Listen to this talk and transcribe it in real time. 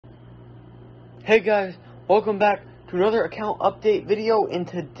Hey guys, welcome back to another account update video, and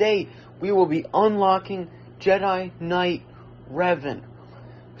today we will be unlocking Jedi Knight Revan.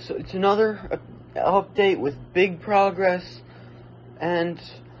 So it's another update with big progress, and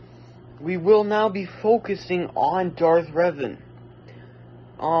we will now be focusing on Darth Revan.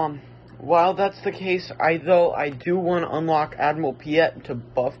 While that's the case, I do want to unlock Admiral Piet to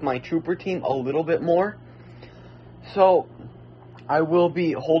buff my trooper team a little bit more. So I will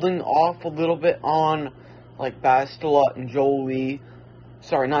be holding off a little bit on, like, Bastila and Jolie.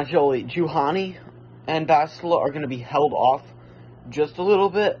 Sorry, not Jolie. Juhani and Bastila are going to be held off just a little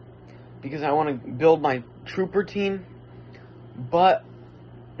bit because I want to build my trooper team. But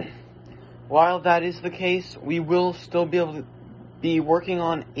while that is the case, we will still be able to be working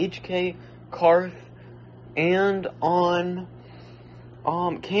on HK, Karth, and on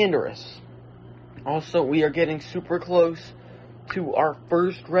Canderous. Also, we are getting super close to our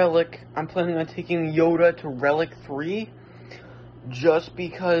first relic. I'm planning on taking Yoda to relic 3, just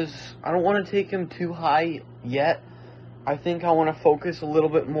because I don't want to take him too high yet. I think I want to focus a little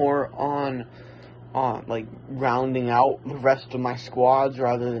bit more on like rounding out the rest of my squads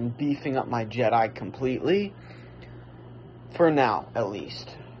rather than beefing up my Jedi completely. For now, at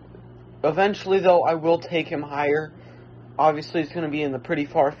least. Eventually, though, I will take him higher. Obviously, it's going to be in the pretty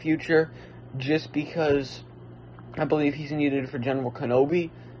far future, just because I believe he's needed for General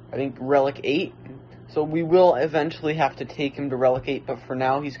Kenobi. I think Relic 8. So we will eventually have to take him to Relic 8, but for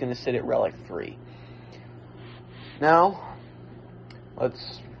now he's going to sit at Relic 3. Now,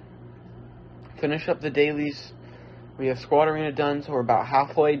 let's finish up the dailies. We have Squad Arena done, so we're about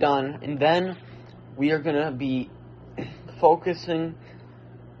halfway done. And then we are going to be focusing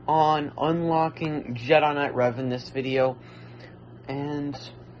on unlocking Jedi Knight Revan this video. And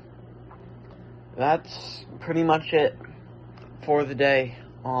that's pretty much it for the day.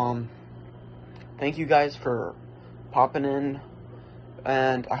 Thank you guys for popping in,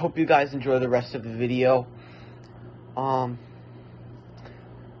 and I hope you guys enjoy the rest of the video. What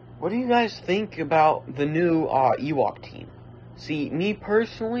do you guys think about the new Ewok team? See, me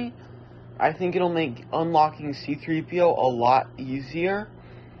personally, I think it'll make unlocking C-3PO a lot easier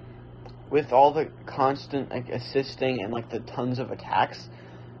with all the constant, like, assisting and, like, the tons of attacks.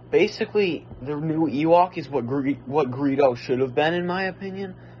 Basically, the new Ewok is what Greedo should have been, in my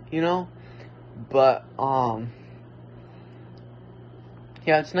opinion, you know? But,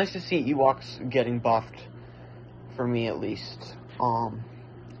 yeah, it's nice to see Ewoks getting buffed, for me at least,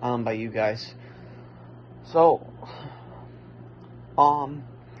 by you guys. So, I'm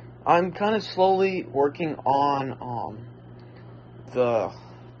kind of slowly working on, the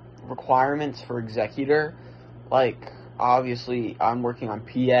requirements for Executor. Like, obviously, I'm working on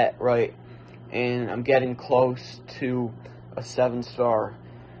Piet, right? And I'm getting close to a 7-star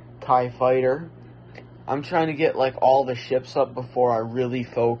TIE fighter. I'm trying to get, like, all the ships up before I really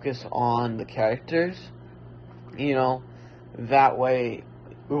focus on the characters. You know, that way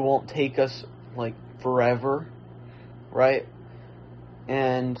it won't take us, like, forever, right?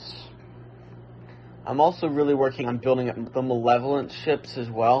 And I'm also really working on building up the Malevolent ships as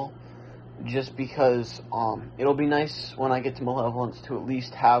well, just because it'll be nice when I get to Malevolence to at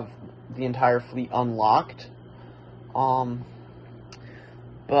least have the entire fleet unlocked.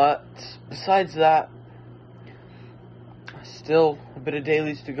 But besides that, still a bit of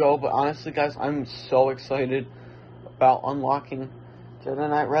dailies to go. But honestly, guys, I'm so excited about unlocking Jedi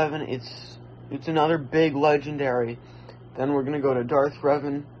Knight Revan. It's another big legendary. Then we're gonna go to Darth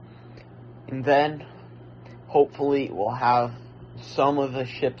Revan, and then hopefully we'll have some of the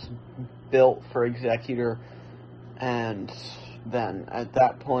ships built for Executor, and then at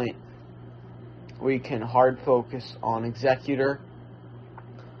that point we can hard focus on Executor.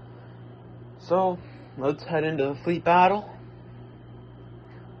 So let's head into the fleet battle.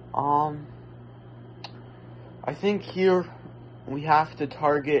 I think here we have to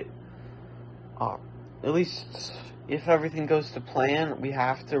target, at least if everything goes to plan, we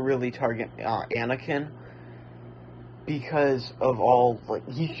have to really target Anakin, because of all, like,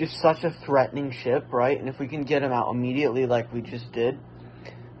 he's just such a threatening ship, right? And if we can get him out immediately like we just did,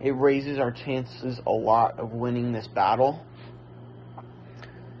 it raises our chances a lot of winning this battle.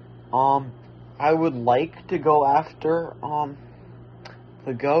 I would like to go after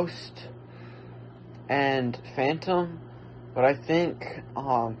the Ghost and Phantom, but I think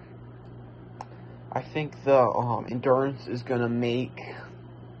the Endurance is gonna make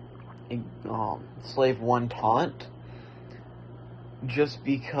a Slave 1 taunt, just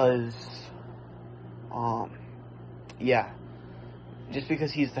because just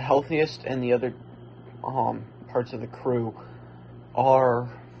because he's the healthiest and the other parts of the crew are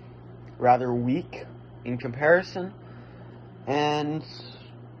rather weak in comparison. And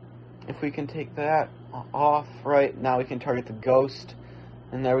if we can take that off, right, now we can target the Ghost.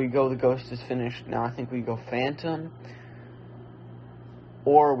 And there we go, the Ghost is finished. Now I think we go Phantom.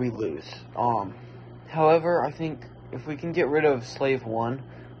 Or we lose. However, I think if we can get rid of Slave 1,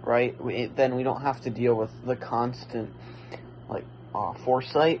 right, then we don't have to deal with the constant, like,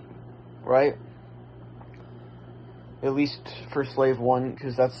 foresight, right? At least for Slave 1,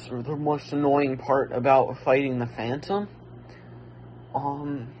 because that's the most annoying part about fighting the Phantom.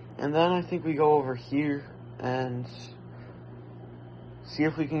 And then I think we go over here and see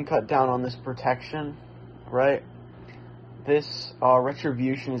if we can cut down on this protection, right? This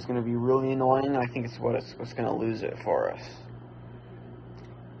retribution is going to be really annoying. I think it's what's going to lose it for us.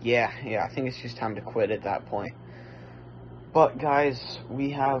 Yeah, I think it's just time to quit at that point. But guys,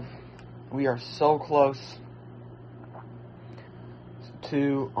 we are so close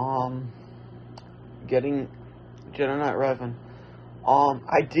to getting Jedi Knight Revan.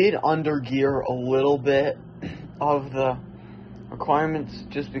 I did undergear a little bit of the requirements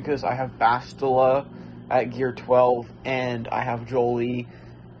just because I have Bastila at gear 12 and I have Jolie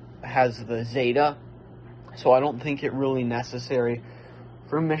has the Zeta, so I don't think it really necessary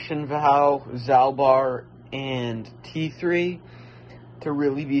for Mission Vow, Zalbar, and T3 to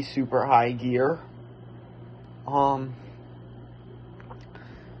really be super high gear.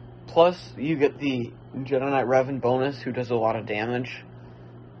 Plus, you get the Jedi Knight Revan bonus, who does a lot of damage.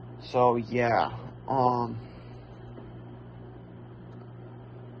 So, yeah.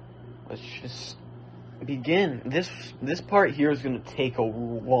 Let's just begin. This part here is going to take a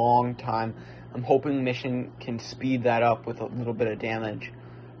long time. I'm hoping Mission can speed that up with a little bit of damage.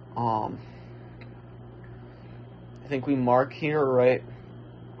 I think we mark here, right?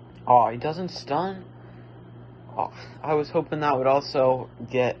 Oh, he doesn't stun? Oh, I was hoping that would also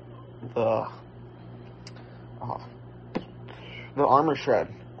get the armor shred.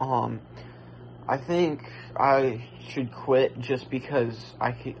 I think I should quit just because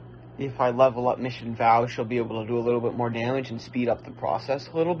if I level up Mission Vow, she'll be able to do a little bit more damage and speed up the process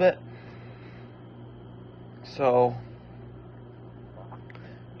a little bit. So,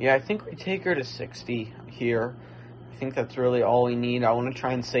 yeah, I think we take her to 60 here. I think that's really all we need. I want to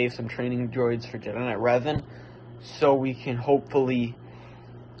try and save some training droids for Jedi Knight Revan, so we can hopefully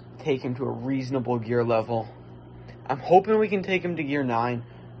take him to a reasonable gear level. I'm hoping we can take him to gear 9,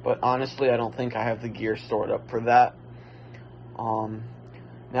 but honestly, I don't think I have the gear stored up for that.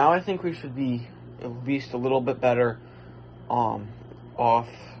 Now I think we should be at least a little bit better off.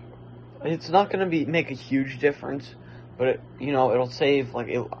 It's not going to make a huge difference, but it'll save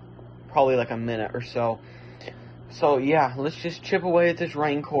probably like a minute or so. So yeah, let's just chip away at this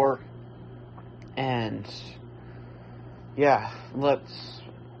Rancor, and yeah, let's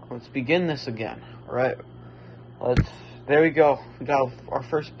begin this again. All right, there we go. We got our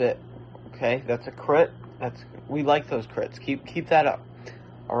first bit. Okay, that's a crit. We like those crits. Keep that up.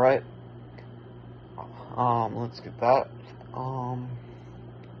 All right. Let's get that.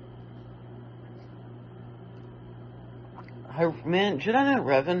 Man, Jedi Knight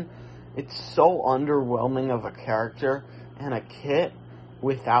Revan, it's so underwhelming of a character and a kit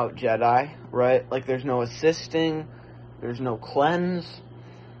without Jedi, right? Like, there's no assisting, there's no cleanse.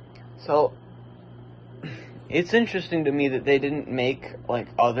 So, it's interesting to me that they didn't make, like,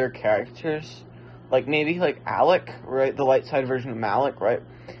 other characters. Like, maybe, like, Alec, right? The light side version of Malak, right?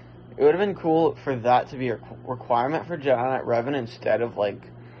 It would have been cool for that to be a requirement for Jedi Knight Revan instead of, like,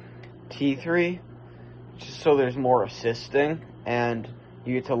 T3. Just so there's more assisting, and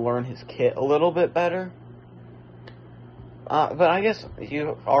you get to learn his kit a little bit better. But I guess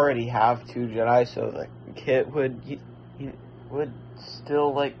you already have 2 Jedi, so the kit would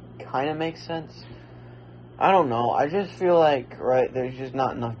still, like, kind of make sense. I don't know. I just feel like, right, there's just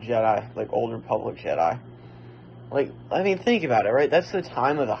not enough Jedi, like, Old Republic Jedi. Like, I mean, think about it, right? That's the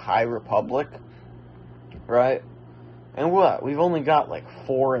time of the High Republic, right? And what? We've only got, like,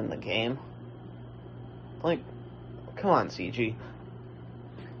 4 in the game. Like, come on, CG.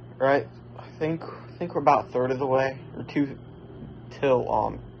 Right? I think we're about a third of the way, or 2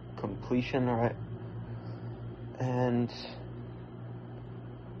 till completion, right? And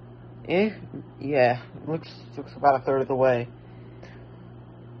yeah, looks about a third of the way.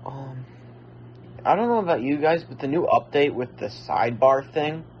 I don't know about you guys, but the new update with the sidebar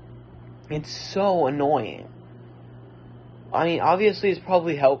thing, it's so annoying. I mean, obviously it's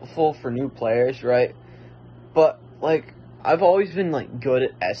probably helpful for new players, right? But, like, I've always been, like, good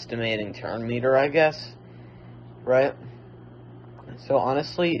at estimating turn meter, I guess. Right? So,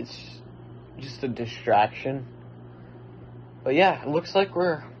 honestly, it's just a distraction. But, yeah, it looks like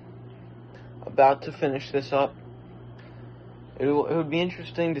we're about to finish this up. It would be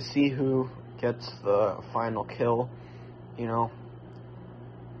interesting to see who gets the final kill, you know.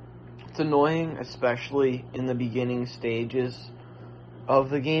 It's annoying, especially in the beginning stages of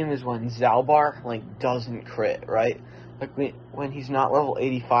the game, is when Zalbar, like, doesn't crit, right? Like, when he's not level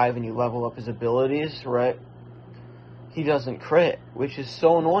 85 and you level up his abilities, right? He doesn't crit, which is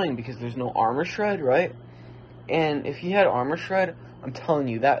so annoying because there's no armor shred, right? And if he had armor shred, I'm telling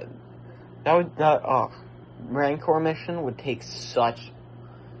you, that Rancor mission would take such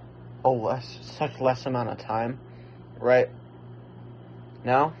less amount of time, right?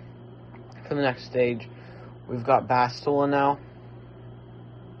 Now, for the next stage, we've got Bastila now.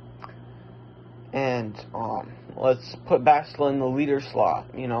 And, let's put Bastila in the leader slot,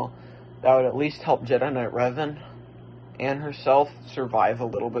 you know. That would at least help Jedi Knight Revan and herself survive a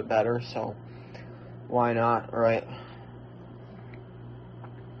little bit better, so why not, right?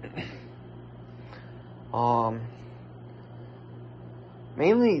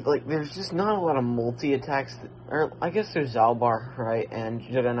 Mainly, like, there's just not a lot of multi-attacks, or I guess there's Zalbar, right, and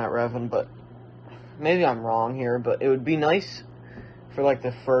Jedi Knight Revan, but maybe I'm wrong here, but it would be nice for, like,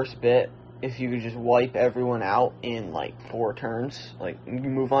 the first bit if you could just wipe everyone out in, like, 4 turns, like, you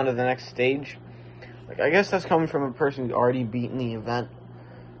move on to the next stage. Like, I guess that's coming from a person who's already beaten the event,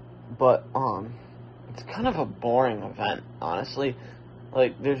 but, it's kind of a boring event, honestly.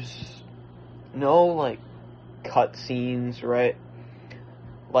 Like, there's no, like, cutscenes, right,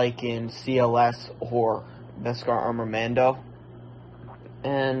 like in CLS or Beskar Armor Mando.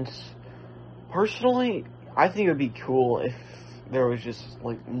 And personally, I think it would be cool if there was just,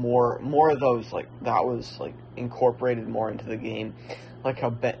 like, more of those, like, that was, like, incorporated more into the game. Like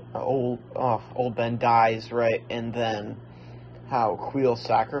how old Ben dies, right, and then how Queel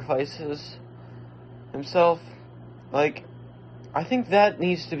sacrifices himself. Like, I think that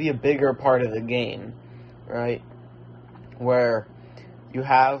needs to be a bigger part of the game, right, where you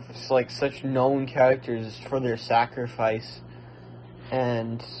have, like, such known characters for their sacrifice,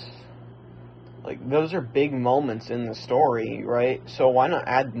 and, like, those are big moments in the story, right? So why not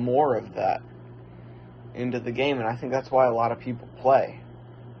add more of that into the game? And I think that's why a lot of people play.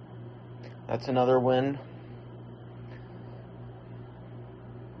 That's another win.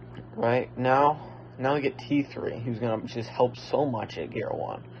 Right, now we get T3, who's gonna just help so much at Gear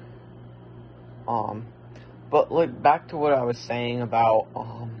 1. But, like, back to what I was saying about,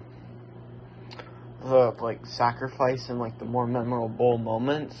 the, like, sacrifice and, like, the more memorable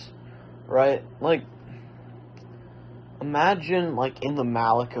moments, right? Like, imagine, like, in the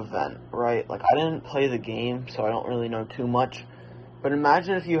Malik event, right? Like, I didn't play the game, so I don't really know too much, but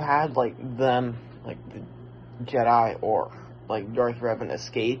imagine if you had, like, them, like, the Jedi or, like, Darth Revan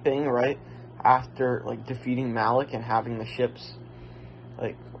escaping, right? After, like, defeating Malik and having the ships,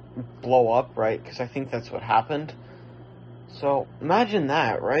 like, blow up, right? Because I think that's what happened. So, imagine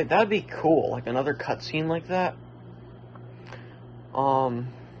that, right? That'd be cool, like, another cutscene like that. Well,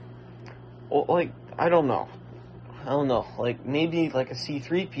 like, I don't know, like, maybe, like, a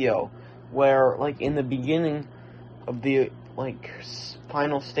C-3PO, where, like, in the beginning of the, like,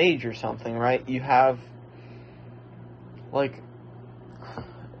 final stage or something, right, you have, like,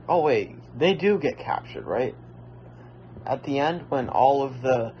 oh, wait, they do get captured, right? At the end, when all of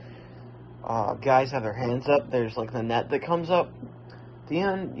the guys have their hands up, there's, like, the net that comes up. At the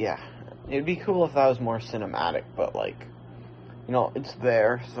end, yeah, it'd be cool if that was more cinematic, but, like, you know, it's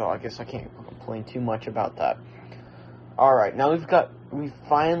there, so I guess I can't complain too much about that. Alright, now we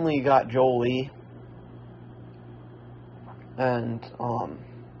finally got Jolie, and,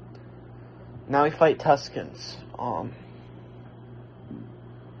 now we fight Tuskens.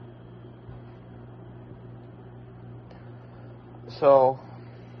 So,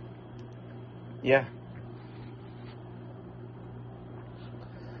 yeah.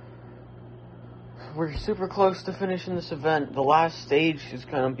 We're super close to finishing this event. The last stage is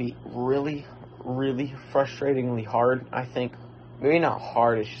going to be really, really frustratingly hard, I think. Maybe not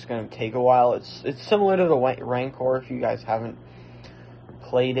hard, it's just going to take a while. It's similar to the White Rancor if you guys haven't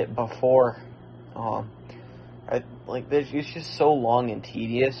played it before. It's just so long and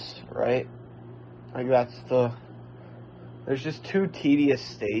tedious, right? Like, there's just 2 tedious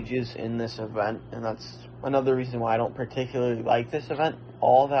stages in this event, and that's another reason why I don't particularly like this event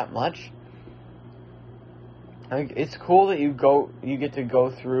all that much. Like, it's cool that you get to go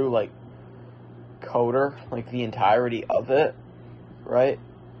through, like, Coder, like, the entirety of it, right?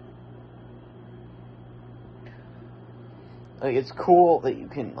 Like, it's cool that you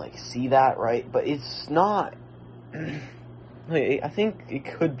can, like, see that, right? But it's not, like, I think it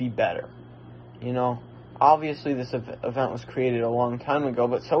could be better, you know? obviously this event was created a long time ago,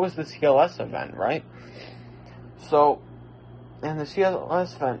 but so was the CLS event, right? So, and the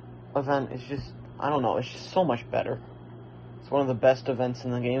CLS event is just, I don't know, it's just so much better. It's one of the best events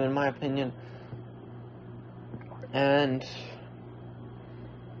in the game, in my opinion. And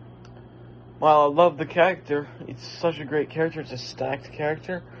while I love the character, it's such a great character, it's a stacked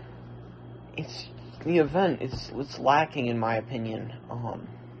character, it's the event, it's lacking, in my opinion.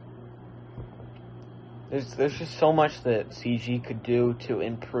 There's just so much that CG could do to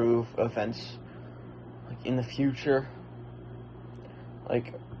improve events, like, in the future.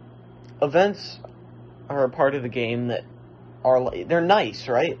 Like, events are a part of the game that are, like, they're nice,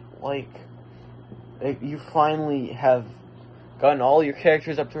 right? Like, you finally have gotten all your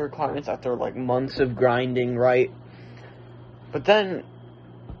characters up to requirements after, like, months of grinding, right? But then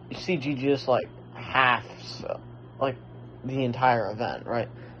CG just, like, halves, like, the entire event, right?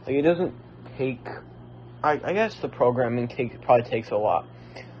 Like, it doesn't take, I guess the programming probably takes a lot,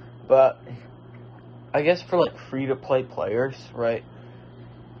 but I guess for, like, free-to-play players, right,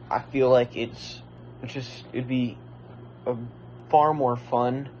 I feel like it'd be far more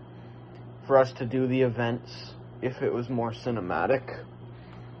fun for us to do the events if it was more cinematic,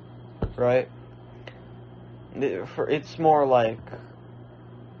 right? It's more like,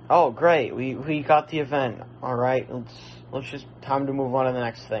 oh great, we got the event, alright, let's just time to move on to the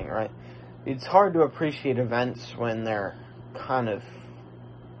next thing, right? It's hard to appreciate events when they're kind of,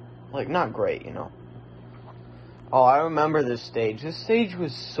 like, not great, you know? Oh, I remember this stage. This stage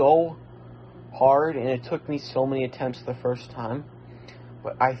was so hard, and it took me so many attempts the first time.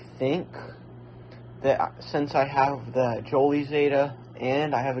 But I think that since I have the Jolie Zeta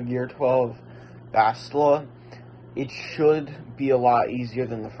and I have a Gear 12 Bastila, it should be a lot easier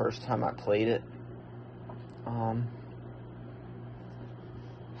than the first time I played it.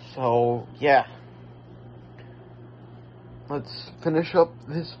 So, yeah. Let's finish up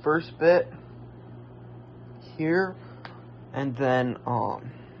this first bit here, and then,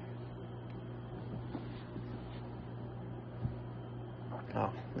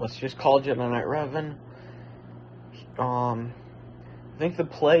 let's just call Jedi Knight Revan. I think the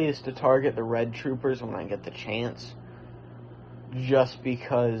play is to target the red troopers when I get the chance, just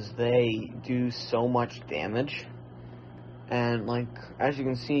because they do so much damage, and, like, as you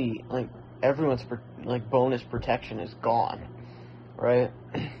can see, like, everyone's, like, bonus protection is gone, right?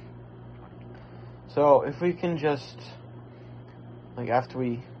 So, if we can just, like, after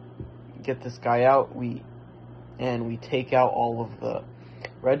we get this guy out, we take out all of the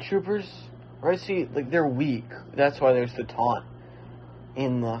red troopers, right? See, like, they're weak. That's why there's the taunt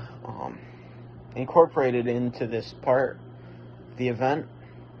in the, incorporated into this part of the event,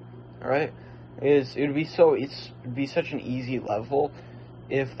 right? It'd be such an easy level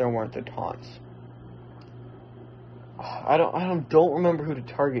if there weren't the taunts. I don't remember who to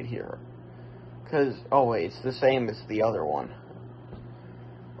target here. Because, oh wait, it's the same as the other one.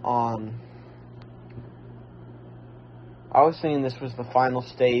 I was thinking this was the final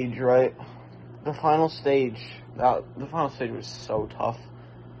stage, right? The final stage was so tough.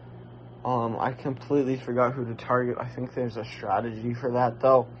 I completely forgot who to target. I think there's a strategy for that,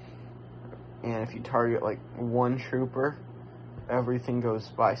 though. And if you target, like, one trooper, everything goes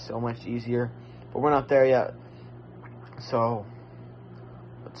by so much easier. But we're not there yet. So,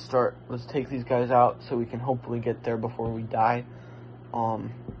 let's take these guys out so we can hopefully get there before we die. Jedi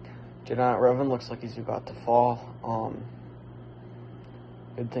Knight Revan looks like he's about to fall.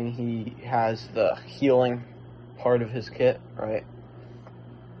 Good thing he has the healing part of his kit, right?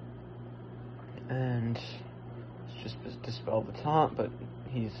 And let's just dispel the taunt, but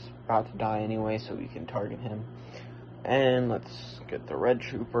he's about to die anyway, so we can target him. And let's get the red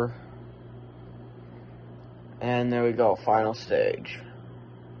trooper. And there we go, final stage.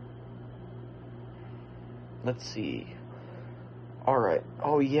 Let's see. Alright.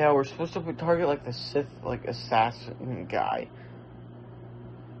 Oh yeah, we're supposed to target, like, the Sith, like, assassin guy.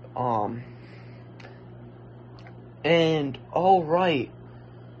 And, oh right,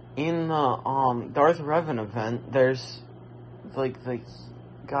 in the, Darth Revan event, there's, like, the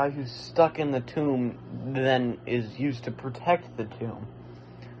guy who's stuck in the tomb then is used to protect the tomb.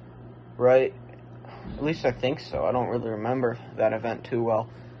 Right? At least I think so. I don't really remember that event too well.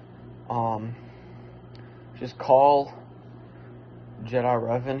 Just call Jedi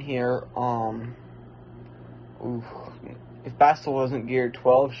Revan here. If Bastila wasn't geared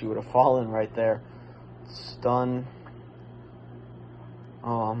 12, she would have fallen right there. Stun.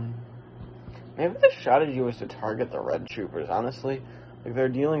 Maybe the strategy was to target the red troopers, honestly. Like, they're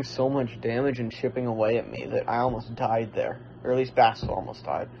dealing so much damage and chipping away at me that I almost died there. Or at least Bastila almost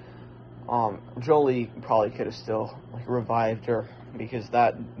died. Jolie probably could have still like revived her, because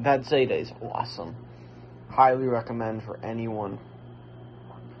that Zeta is awesome. Highly recommend for anyone.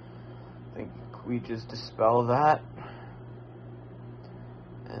 I think we just dispel that,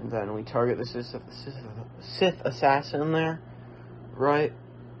 and then we target the Sith assassin there, right?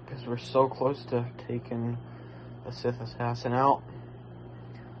 Because we're so close to taking the Sith assassin out.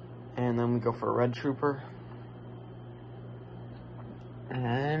 And then we go for a red trooper.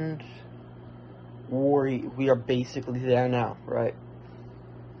 And we are basically there now, right?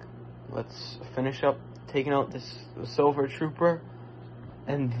 Let's finish up taking out this silver trooper.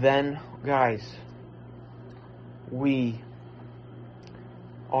 And then, guys, we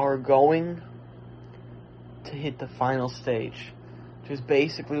are going to hit the final stage, which is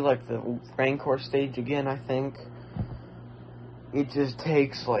basically like the Rancor stage again, I think. It just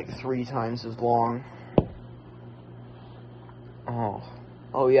takes like 3 times as long.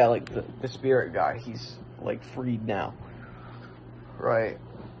 Oh yeah, like the spirit guy, he's like freed now. Right.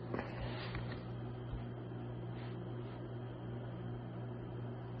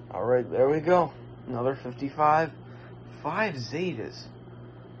 Alright, there we go. Another 55. 5 Zetas.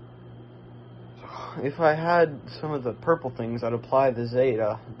 If I had some of the purple things, I'd apply the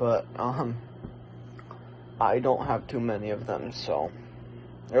Zeta, but, I don't have too many of them, so.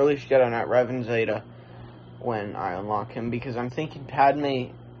 Or at least Jedi Knight Revan Zeta when I unlock him, because I'm thinking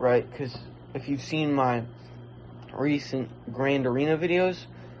Padme, right? Because if you've seen my recent Grand Arena videos,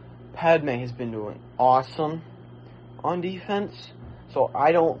 Padme has been doing awesome on defense, so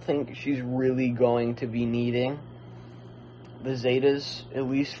I don't think she's really going to be needing the Zetas, at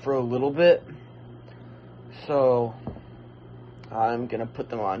least for a little bit. So I'm gonna put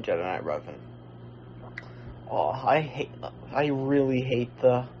them on Jedi Knight Revan. Oh, I really hate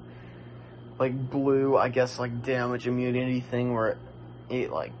the, like, blue, I guess, like, damage immunity thing where it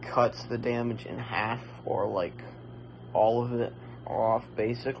like, cuts the damage in half, or, like, all of it off,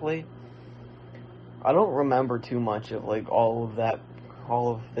 basically. I don't remember too much of, like, all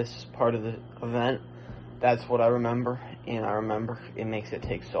of this part of the event. That's what I remember, and I remember it makes it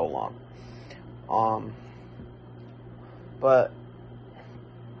take so long. But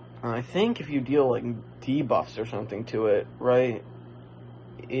I think if you deal, like, debuffs or something to it, right,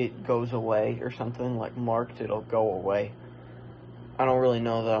 it goes away or something, like marked, it'll go away. I don't really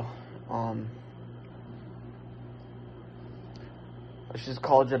know, though. Let's just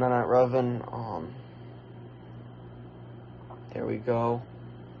call Jedi Knight Revan. There we go.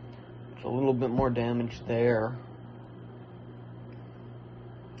 There's a little bit more damage there.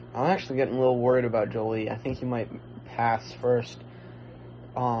 I'm actually getting a little worried about Jolie. I think he might pass first.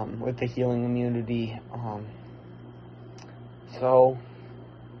 With the healing immunity, so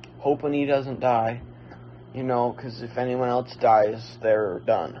hoping he doesn't die, you know, because if anyone else dies, they're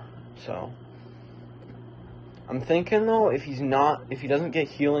done. So I'm thinking, though, if he doesn't get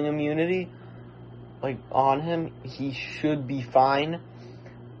healing immunity, like, on him, he should be fine,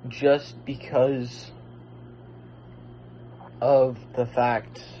 just because of the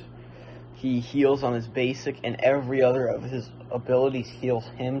fact he heals on his basic, and every other of his abilities heals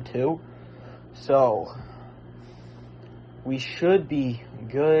him too. So we should be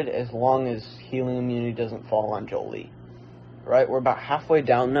good as long as healing immunity doesn't fall on Jolie. Right? We're about halfway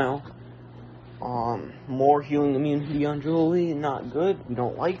down now. More healing immunity on Jolie, not good. We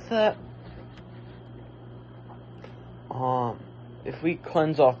don't like that. If we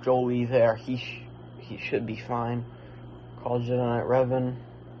cleanse off Jolie there, he should be fine. Call Jedi Knight Revan.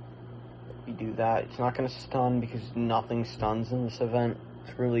 We do that. It's not going to stun because nothing stuns in this event.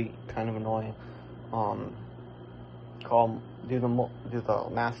 It's really kind of annoying. Do the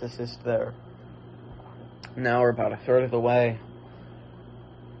mass assist there. Now we're about a third of the way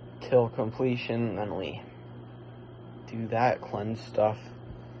till completion. Then we do that cleanse stuff.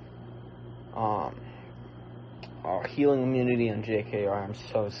 Our healing immunity on JKR. I'm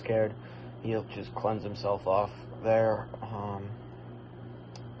so scared he'll just cleanse himself off there.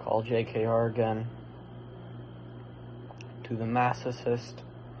 Call JKR again. Do the mass assist.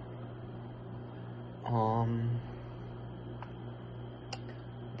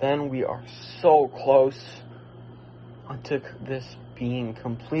 Then we are so close to this being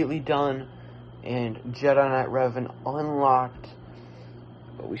completely done and Jedi Knight Revan unlocked.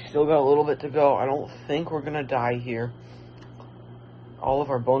 But we still got a little bit to go. I don't think we're gonna die here. All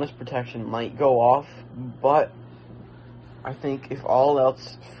of our bonus protection might go off, but I think if all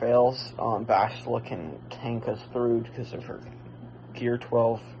else fails, Bastila can tank us through because of her Gear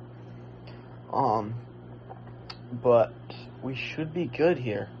 12. But we should be good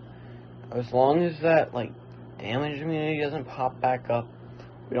here. As long as that, like, damage immunity doesn't pop back up,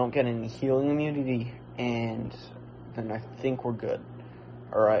 We don't get any healing immunity, and then I think we're good.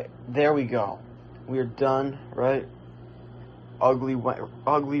 Alright, there we go. We're done, right?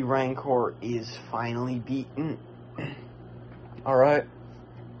 Ugly Rancor is finally beaten. Alright.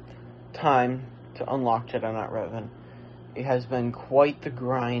 Time to unlock Jedi Knight Revan. It has been quite the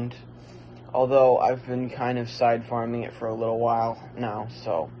grind, although I've been kind of side farming it for a little while now,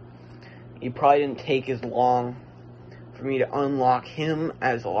 so it probably didn't take as long for me to unlock him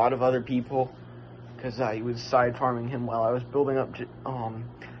as a lot of other people, because I was side farming him while I was building up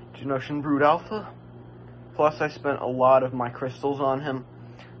Genoshan Brood Alpha. Plus, I spent a lot of my crystals on him,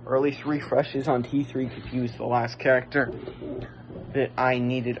 or at least refreshes on T3, because he was the last character that I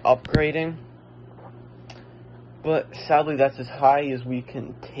needed upgrading. But sadly, that's as high as we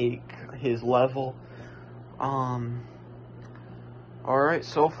can take his level. Alright,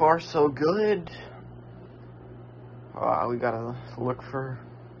 so far so good. We gotta look for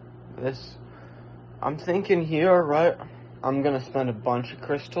this. I'm thinking here, right, I'm gonna spend a bunch of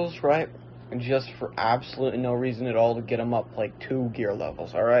crystals, right, just for absolutely no reason at all to get him up like 2 gear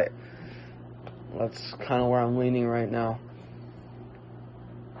levels, alright? That's kind of where I'm leaning right now.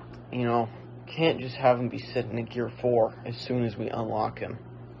 You know, can't just have him be sitting at gear 4 as soon as we unlock him.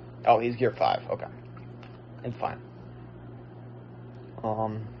 Oh, he's gear 5, okay. It's fine.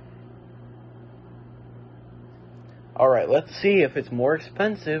 Alright, let's see if it's more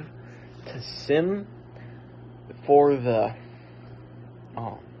expensive to sim for the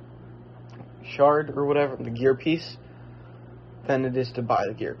shard or whatever, the gear piece, than it is to buy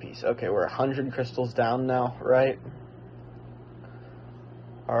the gear piece. Okay, we're 100 crystals down now, right?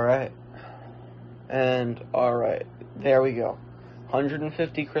 Alright. And, alright, there we go.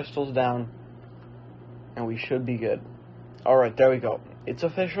 150 crystals down, and we should be good. Alright, there we go. It's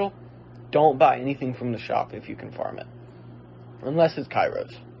official. Don't buy anything from the shop if you can farm it. Unless it's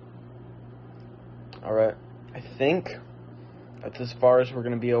Kairos. Alright, I think that's as far as we're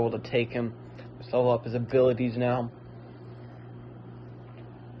going to be able to take him. Let's level up his abilities now.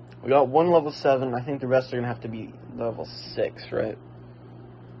 We got one level 7. I think the rest are going to have to be level 6, right?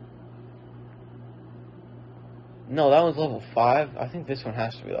 No, that one's level 5. I think this one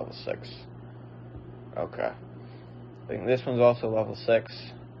has to be level 6. Okay. I think this one's also level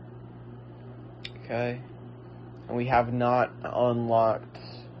 6. Okay. And we have not unlocked...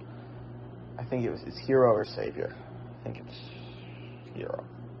 I think it's Hero or Savior. I think it's Hero.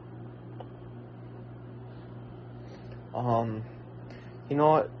 You know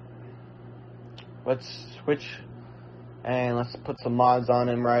what? Let's switch and let's put some mods on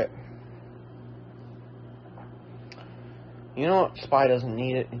him, right? You know what? Spy doesn't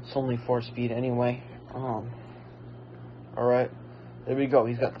need it. It's only 4 speed anyway. Alright. There we go.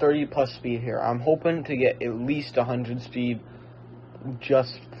 He's got 30 plus speed here. I'm hoping to get at least 100 speed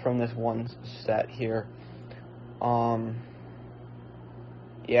just from this one set here.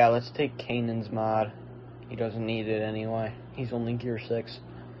 Yeah, let's take Kanan's mod. He doesn't need it anyway. He's only gear 6.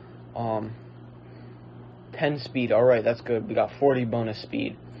 10 speed. Alright, that's good. We got 40 bonus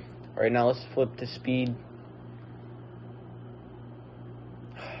speed. Alright, now let's flip to speed.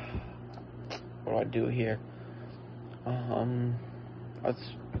 What do I do here? I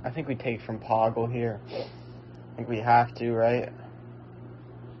think we take from Poggle here. I think we have to, right?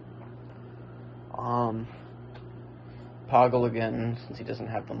 Poggle again, since he doesn't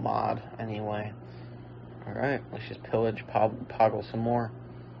have the mod anyway. Alright, let's just pillage Poggle some more.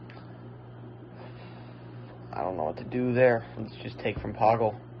 I don't know what to do there. Let's just take from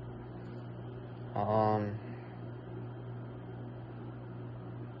Poggle.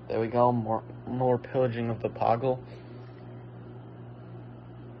 There we go, more pillaging of the Poggle.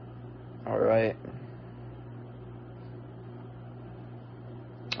 Alright.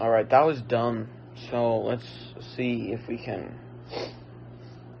 Alright, that was dumb. So, let's see if we can...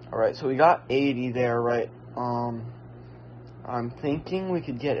 Alright, so we got 80 there, right? I'm thinking we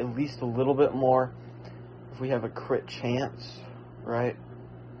could get at least a little bit more if we have a crit chance, right?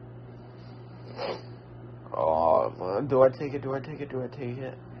 Oh, do I take it? Do I take it? Do I take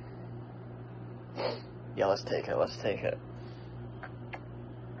it? Yeah, let's take it. Let's take it.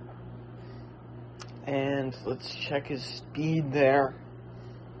 And let's check his speed there.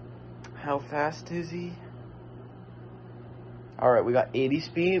 How fast is he? Alright, we got 80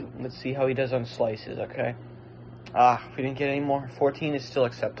 speed. Let's see how he does on slices, okay? If we didn't get any more. 14 is still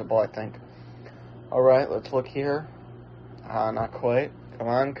acceptable, I think. Alright, let's look here. Not quite. Come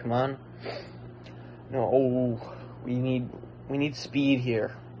on, come on. No, we need speed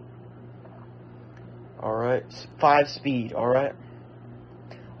here. Alright, 5 speed, alright.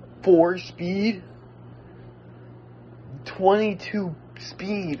 4 speed. 22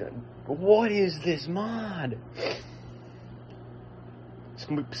 Speed. What is this mod?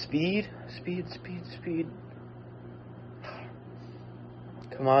 Speed.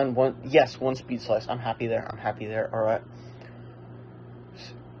 Come on, one speed slice. I'm happy there. All right.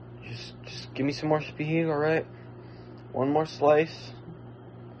 Just give me some more speed. All right. One more slice.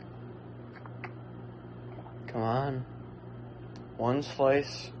 Come on. One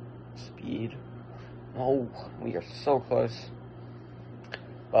slice. Speed. Oh, we are so close.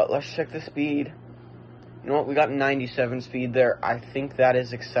 But let's check the speed. You know what? We got 97 speed there. I think that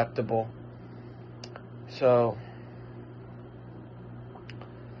is acceptable. So,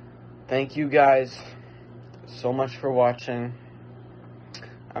 thank you guys so much for watching.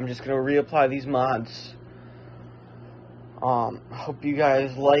 I'm just going to reapply these mods. Hope you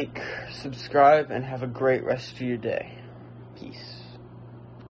guys like, subscribe, and have a great rest of your day. Peace.